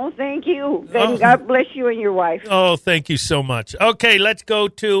 Oh, thank you. God bless you and your wife. Oh, thank you so much. Okay, let's go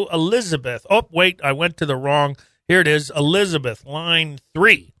to Elizabeth. Oh, wait, I went to the wrong. Here it is, Elizabeth, line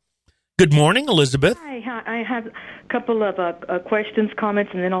 3. Good morning, Elizabeth. Hi. I have a couple of questions,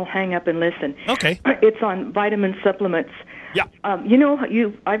 comments, and then I'll hang up and listen. Okay. It's on vitamin supplements. Yeah.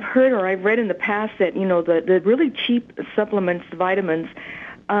 I've heard or I've read in the past that, the really cheap supplements, vitamins,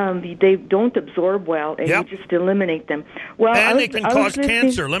 they don't absorb well, and you just eliminate them. Well, and they can cause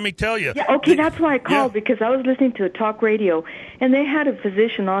cancer, let me tell you. Yeah, okay, that's why I called, because I was listening to a talk radio, and they had a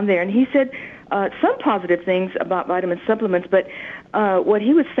physician on there, and he said some positive things about vitamin supplements, but what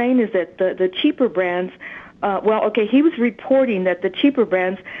he was saying is that the cheaper brands, he was reporting that the cheaper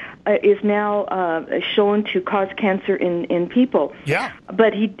brands is now shown to cause cancer in people. Yeah.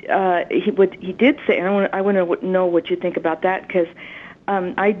 But he did say, and I want to know what you think about that, because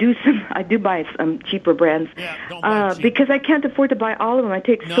I do buy some cheaper brands. Yeah, don't buy cheap. Because I can't afford to buy all of them. I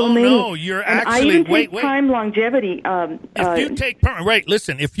take so many. No, you're actually. I even take Prime Longevity. If you take Prime,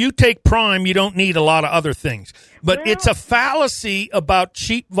 listen. If you take Prime, you don't need a lot of other things. But it's a fallacy about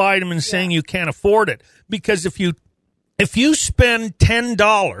cheap vitamins saying you can't afford it, because if you spend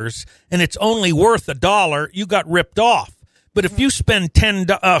 $10 and it's only worth $1, you got ripped off. But if you spend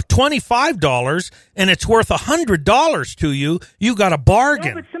 $25 and it's worth $100 to you, you got a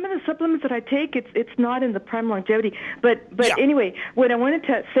bargain. No, but some of the supplements that I take, it's not in the Prime Longevity. But anyway, what I wanted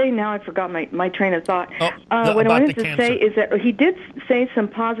to say, now I forgot my train of thought. What I wanted to say is that he did say some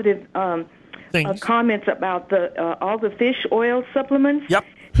positive comments about all the fish oil supplements. Yep.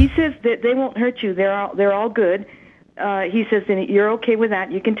 He says that they won't hurt you. They're all good. He says you're okay with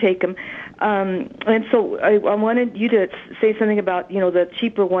that. You can take them. And so I wanted you to say something about, the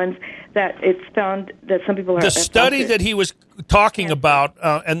cheaper ones that it's found that some people are. The study that he was talking about,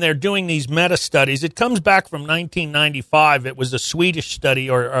 and they're doing these meta-studies, it comes back from 1995. It was a Swedish study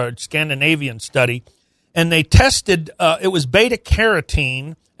or a Scandinavian study, and they tested, it was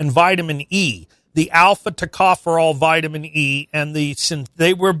beta-carotene and vitamin E, the alpha-tocopherol vitamin E, and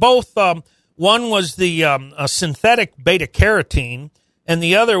they were both, one was the synthetic beta-carotene, and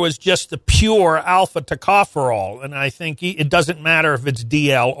the other was just the pure alpha-tocopherol. And I think it doesn't matter if it's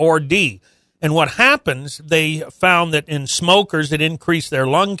DL or D. And what happens, they found that in smokers it increased their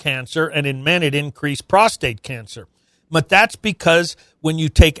lung cancer, and in men it increased prostate cancer. But that's because when you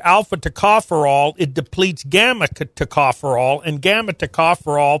take alpha-tocopherol, it depletes gamma-tocopherol, and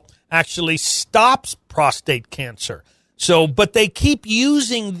gamma-tocopherol actually stops prostate cancer. So, but they keep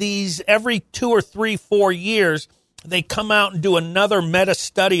using these every 2 or 3, 4 years, they come out and do another meta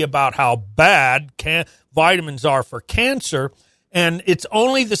study about how bad vitamins are for cancer. And it's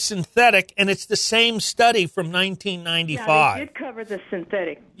only the synthetic, and it's the same study from 1995. Yeah, they did cover the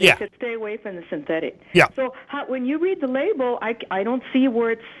synthetic. They should stay away from the synthetic. Yeah. So when you read the label, I don't see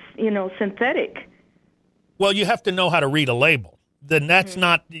where it's, synthetic. Well, you have to know how to read a label. Then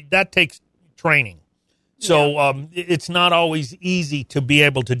that takes training. So it's not always easy to be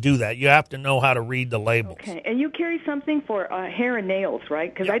able to do that. You have to know how to read the labels. Okay. And you carry something for hair and nails,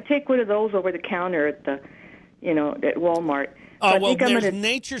 right? Because I take one of those over the counter at at Walmart.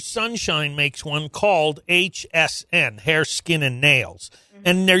 Nature Sunshine makes one called HSN, hair, skin, and nails. Mm-hmm.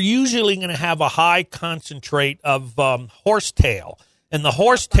 And they're usually going to have a high concentrate of horsetail. And the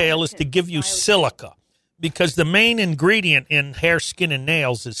horsetail is to give you silica, because the main ingredient in hair, skin, and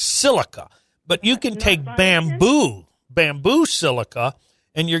nails is silica. But you can take bamboo silica,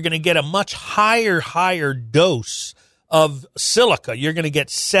 and you're going to get a much higher dose of silica. You're going to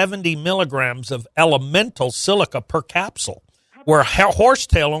get 70 milligrams of elemental silica per capsule, where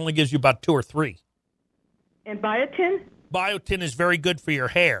horsetail only gives you about 2 or 3. And biotin? Biotin is very good for your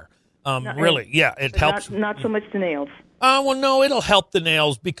hair. It helps. Not so much the nails. Well, no, it'll help the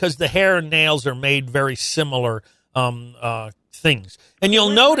nails because the hair and nails are made very similar things. And you'll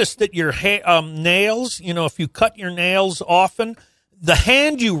notice that your nails, if you cut your nails often, the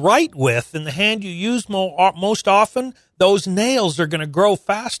hand you write with and the hand you use most often, those nails are going to grow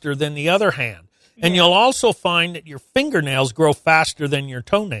faster than the other hand. And you'll also find that your fingernails grow faster than your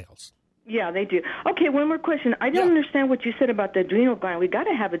toenails. Yeah, they do. Okay, one more question. I don't understand what you said about the adrenal gland. We got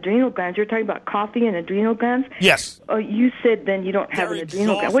to have adrenal glands. You're talking about coffee and adrenal glands? Yes. You said then you don't have an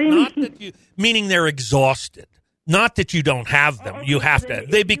adrenal gland. What do you mean? Meaning they're exhausted. Not that you don't have them. You have to.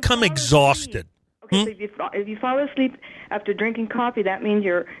 They become exhausted. Okay, so if you fall asleep after drinking coffee, that means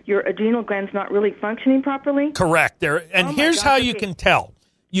your adrenal gland's not really functioning properly? Correct. Here's how you can tell.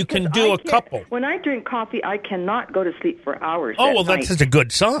 You can do a couple. When I drink coffee, I cannot go to sleep for hours. Oh, well, that's a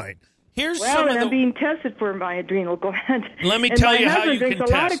good sign. I'm being tested for my adrenal gland. Let me tell you how you can test. My husband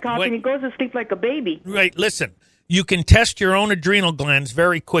drinks a lot of coffee and he goes to sleep like a baby. Right, listen. You can test your own adrenal glands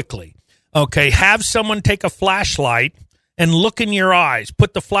very quickly. Okay, have someone take a flashlight and look in your eyes.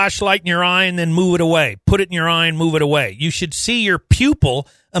 Put the flashlight in your eye and then move it away. Put it in your eye and move it away. You should see your pupil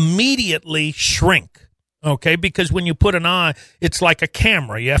immediately shrink. Okay, because when you put an eye, it's like a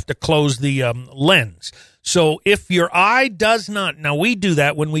camera. You have to close the lens. So if your eye does not, now we do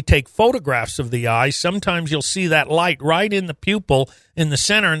that when we take photographs of the eye. Sometimes you'll see that light right in the pupil in the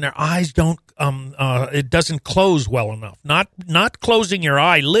center, and their eyes don't, it doesn't close well enough. Not closing your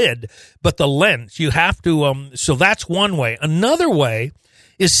eyelid, but the lens. You have to, so that's one way. Another way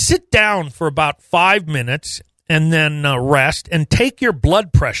is sit down for about 5 minutes and then rest and take your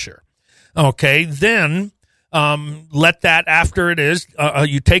blood pressure. Okay, then let that, after it is,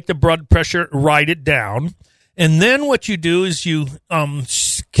 you take the blood pressure, write it down, and then what you do is you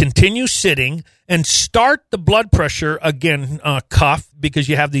continue sitting and start the blood pressure again, cuff, because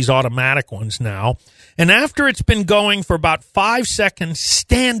you have these automatic ones now, and after it's been going for about 5 seconds,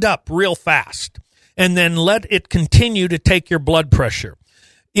 stand up real fast, and then let it continue to take your blood pressure.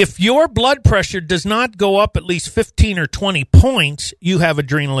 If your blood pressure does not go up at least 15 or 20 points, you have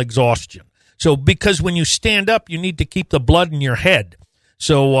adrenal exhaustion. So because when you stand up, you need to keep the blood in your head.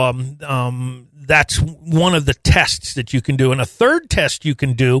 So that's one of the tests that you can do. And a third test you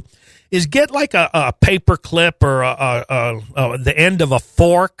can do is get like a paper clip or the end of a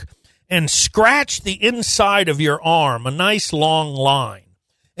fork and scratch the inside of your arm, a nice long line.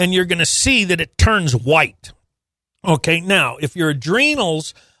 And you're going to see that it turns white. Okay, now, if your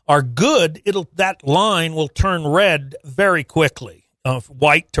adrenals are good, that line will turn red very quickly,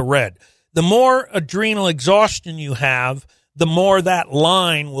 white to red. The more adrenal exhaustion you have, the more that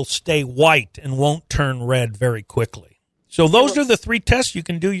line will stay white and won't turn red very quickly. So those are the 3 tests you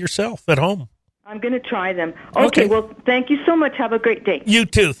can do yourself at home. I'm going to try them. Okay, well, thank you so much. Have a great day. You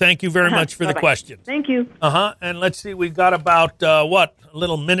too. Thank you very much for the questions. Thank you. And let's see, we've got about, a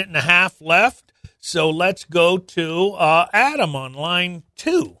little minute and a half left. So let's go to Adam on line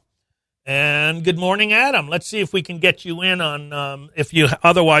 2. And good morning, Adam. Let's see if we can get you in on,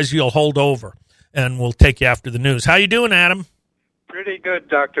 otherwise you'll hold over, and we'll take you after the news. How you doing, Adam? Pretty good,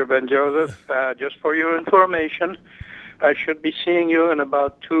 Dr. Ben Joseph. Just for your information, I should be seeing you in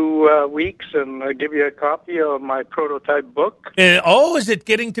about 2 weeks, and I'll give you a copy of my prototype book. Is it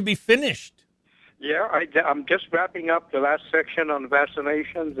getting to be finished? Yeah, I'm just wrapping up the last section on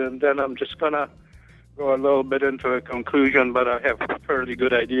vaccinations, and then I'm just going to go a little bit into a conclusion, but I have a fairly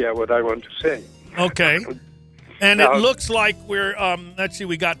good idea what I want to say. Okay. And now, it looks like we're,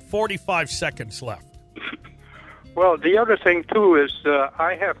 we got 45 seconds left. Well, the other thing, too, is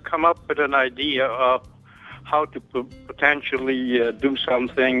I have come up with an idea of how to potentially do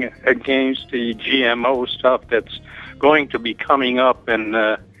something against the GMO stuff that's going to be coming up. And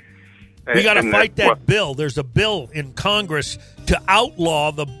we got to fight that bill. There's a bill in Congress to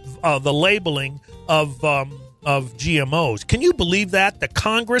outlaw the labeling of GMOs. Can you believe that? The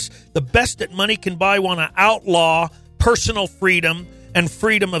Congress, the best that money can buy, want to outlaw personal freedom and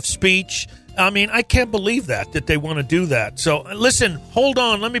freedom of speech. I mean, I can't believe that they want to do that. So, listen, hold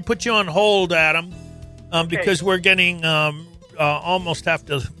on. Let me put you on hold, Adam, because we're getting almost have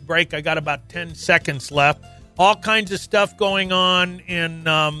to break. I got about 10 seconds left. All kinds of stuff going on in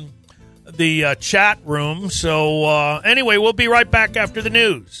the chat room. So, anyway, we'll be right back after the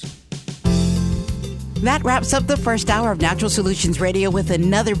news. That wraps up the first hour of Natural Solutions Radio with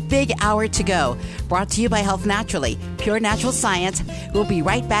another big hour to go. Brought to you by Health Naturally, pure natural science. We'll be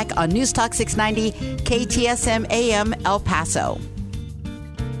right back on News Talk 690 KTSM AM El Paso.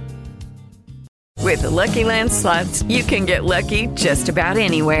 With the Lucky Land Slots, you can get lucky just about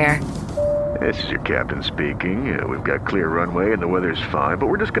anywhere. This is your captain speaking. We've got clear runway and the weather's fine, but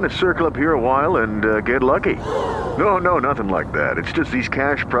we're just going to circle up here a while and get lucky. No, nothing like that. It's just these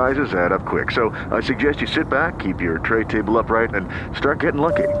cash prizes add up quick. So I suggest you sit back, keep your tray table upright, and start getting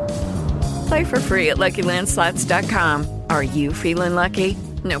lucky. Play for free at LuckyLandSlots.com. Are you feeling lucky?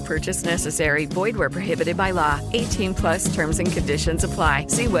 No purchase necessary. Void where prohibited by law. 18+ terms and conditions apply.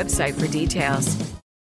 See website for details.